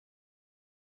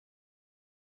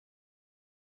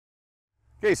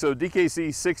Okay, so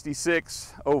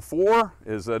DKC66-04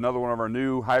 is another one of our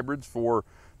new hybrids for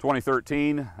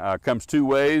 2013. Comes two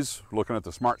ways. We're looking at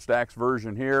the Smart Stacks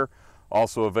version here.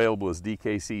 Also available is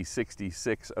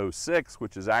DKC66-06,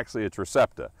 which is actually a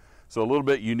Tricepta. So a little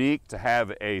bit unique to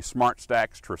have a Smart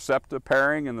Stacks Tricepta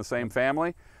pairing in the same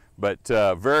family, but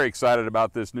very excited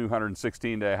about this new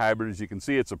 116-day hybrid. As you can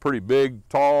see, it's a pretty big,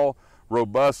 tall,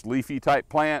 robust, leafy type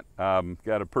plant.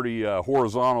 Got a pretty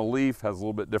horizontal leaf, has a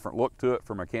little bit different look to it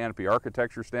from a canopy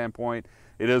architecture standpoint.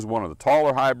 It is one of the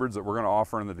taller hybrids that we're going to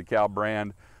offer in the DeKalb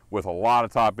brand, with a lot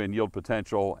of top end yield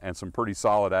potential and some pretty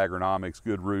solid agronomics,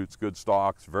 good roots, good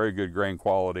stalks, very good grain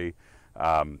quality.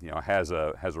 Has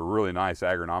a really nice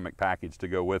agronomic package to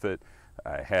go with it.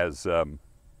 Has a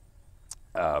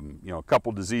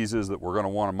couple diseases that we're going to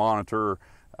want to monitor.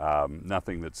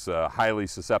 Nothing that's highly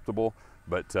susceptible,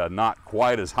 but not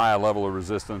quite as high a level of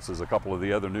resistance as a couple of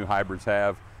the other new hybrids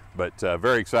have. But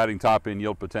very exciting top end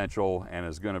yield potential, and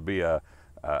is going to be an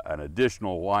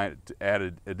additional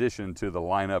addition to the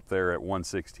lineup there at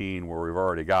 116, where we've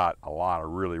already got a lot of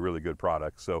really good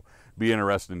products. So be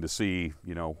interesting to see,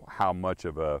 how much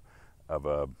of a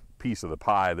piece of the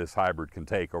pie this hybrid can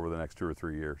take over the next 2 or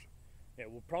 3 years. Yeah,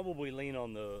 we'll probably lean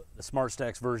on the Smart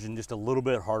Stacks version just a little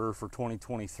bit harder for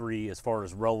 2023 as far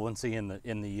as relevancy in the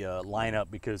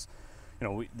lineup, because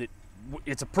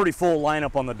it's a pretty full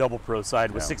lineup on the Double Pro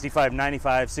side with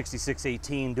 6595,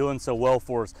 6618 doing so well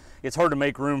for us. It's hard to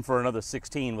make room for another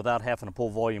 16 without having to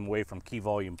pull volume away from key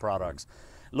volume products.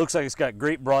 It looks like it's got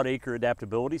great broad acre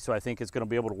adaptability, so I think it's going to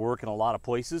be able to work in a lot of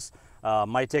places.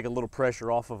 Might take a little pressure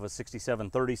off of a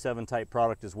 6737 type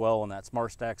product as well in that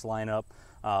Smart Stacks lineup,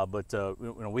 but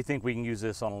we think we can use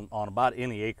this on about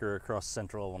any acre across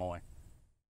central Illinois.